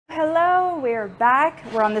are back.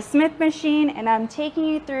 We're on the Smith machine and I'm taking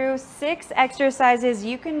you through 6 exercises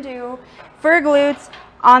you can do for glutes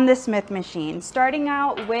on the Smith machine. Starting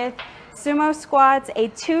out with sumo squats, a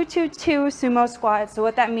 2-2-2 sumo squat. So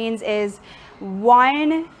what that means is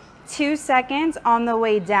 1-2 seconds on the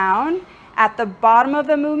way down. At the bottom of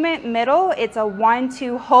the movement, middle, it's a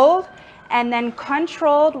 1-2 hold, and then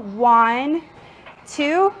controlled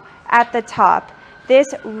 1-2 at the top.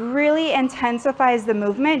 This really intensifies the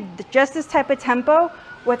movement, just this type of tempo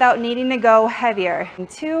without needing to go heavier.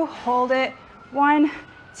 2, hold it, 1,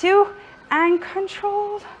 2, and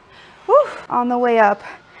controlled. Woo. On the way up.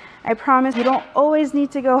 I promise you don't always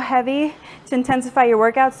need to go heavy to intensify your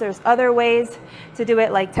workouts. There's other ways to do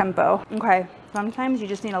it, like tempo. Okay, sometimes you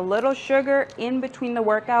just need a little sugar in between the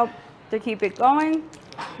workout to keep it going.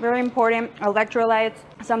 Very important. Electrolytes,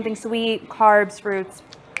 something sweet, carbs, fruits,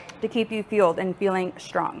 to keep you fueled and feeling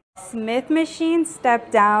strong. Smith machine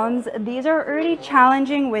step downs. These are already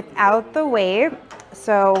challenging without the weight.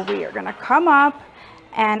 So we are gonna come up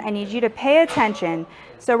and I need you to pay attention.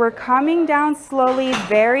 So we're coming down slowly,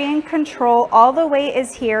 very in control. All the weight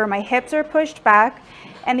is here. My hips are pushed back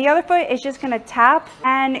and the other foot is just gonna tap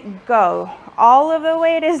and go. All of the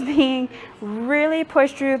weight is being really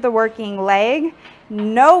pushed through the working leg.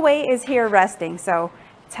 No weight is here resting. So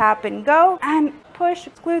tap and go and push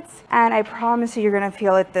glutes, and I promise you, you're gonna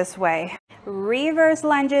feel it this way. Reverse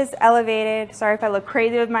lunges, elevated. Sorry if I look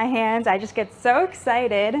crazy with my hands. I just get so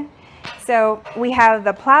excited. So we have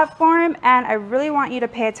the platform, and I really want you to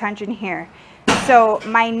pay attention here. So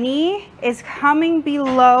my knee is coming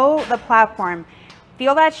below the platform.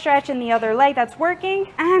 Feel that stretch in the other leg that's working,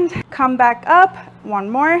 and come back up. One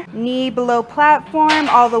more. Knee below platform,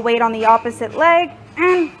 all the weight on the opposite leg,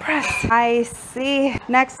 and press. I see.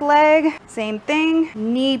 Next leg, same thing.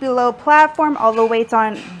 Knee below platform, all the weight's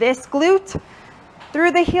on this glute.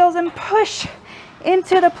 Through the heels and push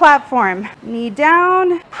into the platform. Knee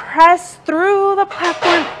down, press through the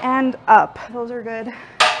platform and up. Those are good.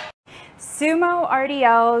 Sumo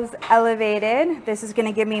RDLs elevated. This is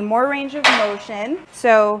gonna give me more range of motion.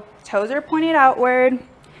 So toes are pointed outward.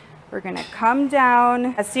 We're gonna come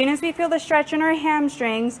down. As soon as we feel the stretch in our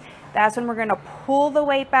hamstrings, that's when we're gonna pull the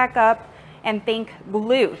weight back up and think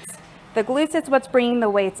glutes. The glutes is what's bringing the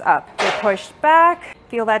weights up. They're pushed back,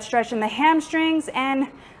 feel that stretch in the hamstrings, and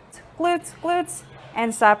glutes, glutes,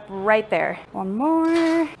 and stop right there. One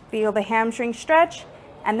more, feel the hamstring stretch,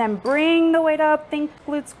 and then bring the weight up, think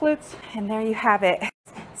glutes, glutes, and there you have it.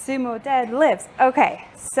 Sumo deadlifts. Okay,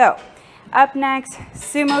 so up next,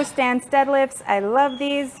 sumo stance deadlifts. I love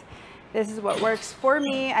these. This is what works for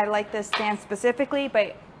me. I like this stance specifically,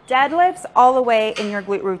 but deadlifts all the way in your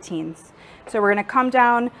glute routines. So we're gonna come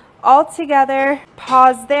down all together,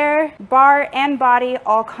 pause there, bar and body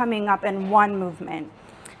all coming up in one movement.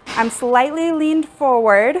 I'm slightly leaned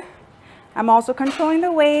forward. I'm also controlling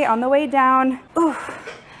the weight on the way down. Ooh,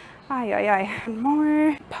 ay, ay, ay. One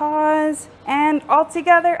more, pause, and all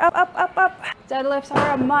together, up, up, up, up. Deadlifts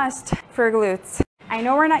are a must for glutes. I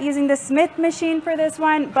know we're not using the Smith machine for this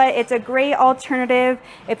one, but it's a great alternative.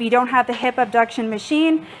 If you don't have the hip abduction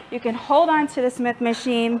machine, you can hold on to the Smith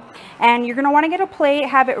machine, and you're gonna wanna get a plate,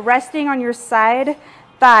 have it resting on your side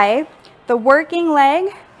thigh. The working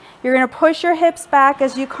leg, you're gonna push your hips back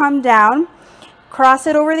as you come down, cross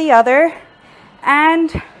it over the other,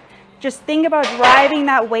 and just think about driving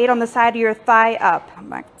that weight on the side of your thigh up. Come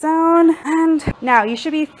back down, and now you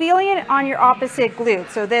should be feeling it on your opposite glute.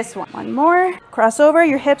 So this one. One more. Cross over,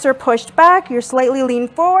 your hips are pushed back, you're slightly leaned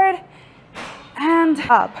forward, and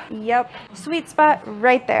up. Yep, sweet spot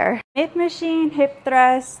right there. Smith machine, hip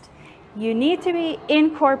thrust. You need to be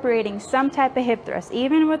incorporating some type of hip thrust,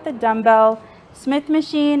 even with the dumbbell. Smith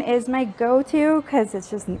machine is my go-to because it's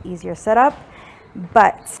just an easier setup.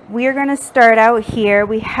 But we're gonna start out here.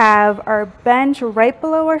 We have our bench right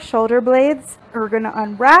below our shoulder blades. We're gonna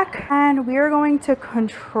unrack and we are going to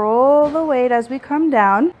control the weight as we come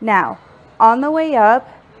down. Now, on the way up,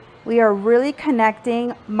 we are really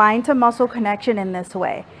connecting mind to muscle connection in this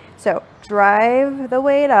way. So drive the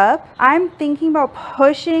weight up. I'm thinking about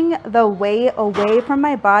pushing the weight away from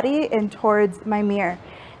my body and towards my mirror.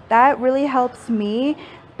 That really helps me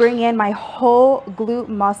bring in my whole glute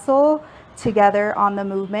muscle together on the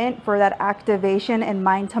movement for that activation and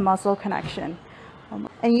mind to muscle connection.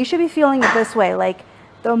 And you should be feeling it this way, like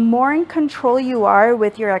the more in control you are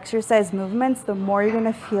with your exercise movements, the more you're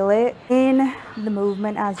gonna feel it in the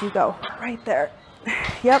movement as you go. Right there.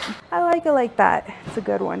 Yep, I like it like that. It's a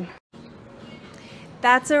good one.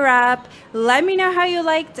 That's a wrap. Let me know how you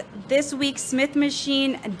liked this week's Smith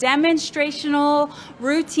machine demonstrational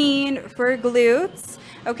routine for glutes.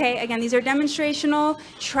 Okay, again, these are demonstrational.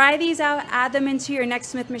 Try these out, add them into your next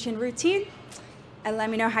Smith machine routine, and let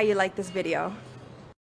me know how you like this video.